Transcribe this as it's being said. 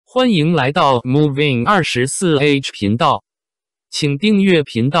欢迎来到 Moving 24h 频道，请订阅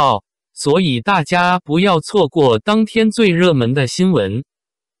频道，所以大家不要错过当天最热门的新闻。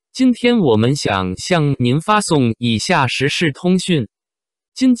今天我们想向您发送以下时事通讯：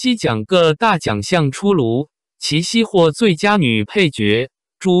金鸡奖各大奖项出炉，齐溪获最佳女配角，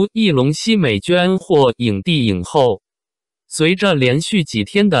朱一龙奚美娟获影帝影后。随着连续几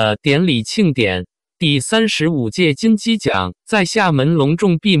天的典礼庆典，第35届金鸡奖在厦门隆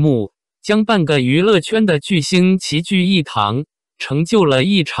重闭幕，将半个娱乐圈的巨星齐聚一堂，成就了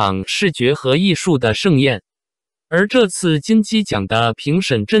一场视觉和艺术的盛宴。而这次金鸡奖的评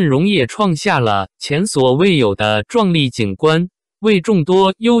审阵容也创下了前所未有的壮丽景观，为众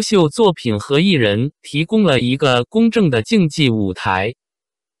多优秀作品和艺人提供了一个公正的竞技舞台。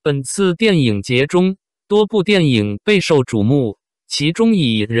本次电影节中，多部电影备受瞩目，其中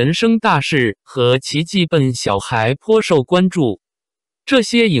以《人生大事》和《奇迹笨小孩》颇受关注。这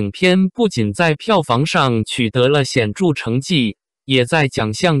些影片不仅在票房上取得了显著成绩，也在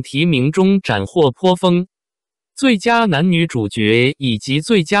奖项提名中斩获颇丰。最佳男女主角以及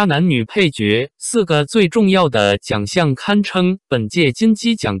最佳男女配角4个最重要的奖项堪称本届金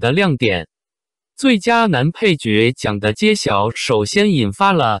鸡奖的亮点。最佳男配角奖的揭晓首先引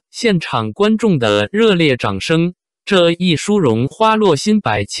发了现场观众的热烈掌声，这一殊荣花落辛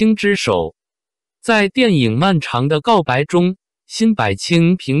柏青之手。在电影《漫长的告白》中，辛柏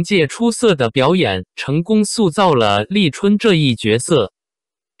青凭借出色的表演，成功塑造了立春这一角色。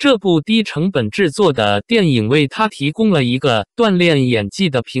这部低成本制作的电影为他提供了一个锻炼演技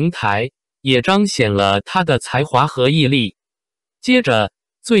的平台，也彰显了他的才华和毅力。接着，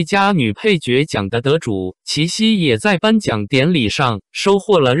最佳女配角奖的得主齐溪也在颁奖典礼上收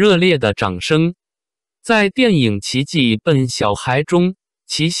获了热烈的掌声。在电影《奇迹笨小孩》中，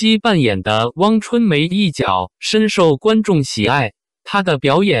齐溪扮演的汪春梅一角深受观众喜爱，她的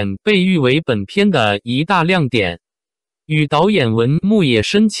表演被誉为本片的一大亮点。与导演文牧野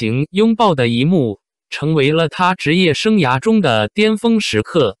深情拥抱的一幕，成为了他职业生涯中的巅峰时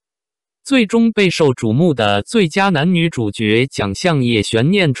刻。最终备受瞩目的最佳男女主角奖项也悬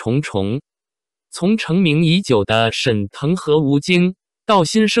念重重。从成名已久的沈腾和吴京，到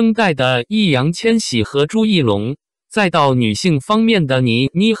新生代的易烊千玺和朱一龙，再到女性方面的倪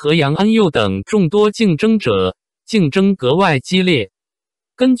妮和杨安佑等众多竞争者，竞争格外激烈。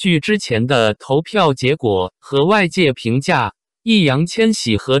根据之前的投票结果和外界评价，易烊千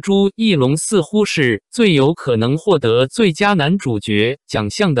玺和朱一龙似乎是最有可能获得最佳男主角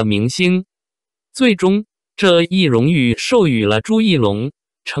奖项的明星。最终，这一荣誉授予了朱一龙，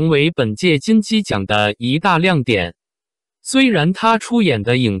成为本届金鸡奖的一大亮点。虽然他出演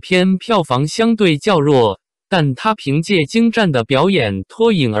的影片票房相对较弱，但他凭借精湛的表演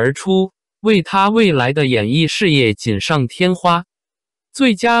脱颖而出，为他未来的演艺事业锦上添花。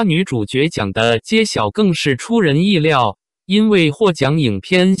最佳女主角奖的揭晓更是出人意料，因为获奖影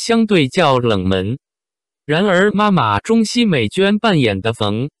片相对较冷门。然而妈妈中奚美娟扮演的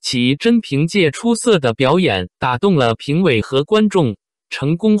冯其真凭借出色的表演打动了评委和观众，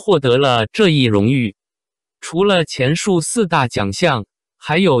成功获得了这一荣誉。除了前述4大奖项，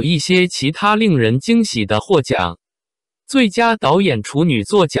还有一些其他令人惊喜的获奖。最佳导演处女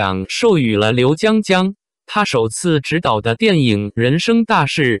作奖授予了刘江江，他首次执导的电影《人生大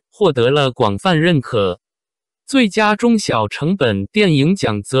事》获得了广泛认可。最佳中小成本电影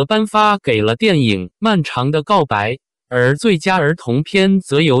奖则颁发给了电影《漫长的告白》，而最佳儿童片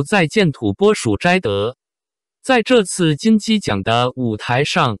则由再见土拨鼠摘得。在这次金鸡奖的舞台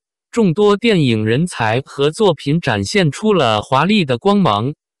上，众多电影人才和作品展现出了华丽的光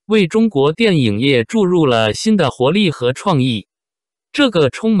芒，为中国电影业注入了新的活力和创意。这个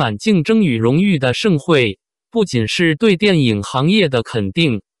充满竞争与荣誉的盛会，不仅是对电影行业的肯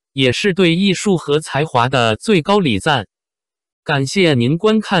定，也是对艺术和才华的最高礼赞。感谢您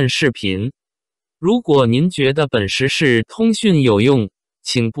观看视频。如果您觉得本时事通讯有用，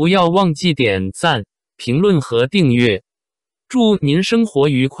请不要忘记点赞、评论和订阅。祝您生活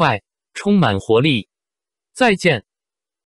愉快，充满活力。再见。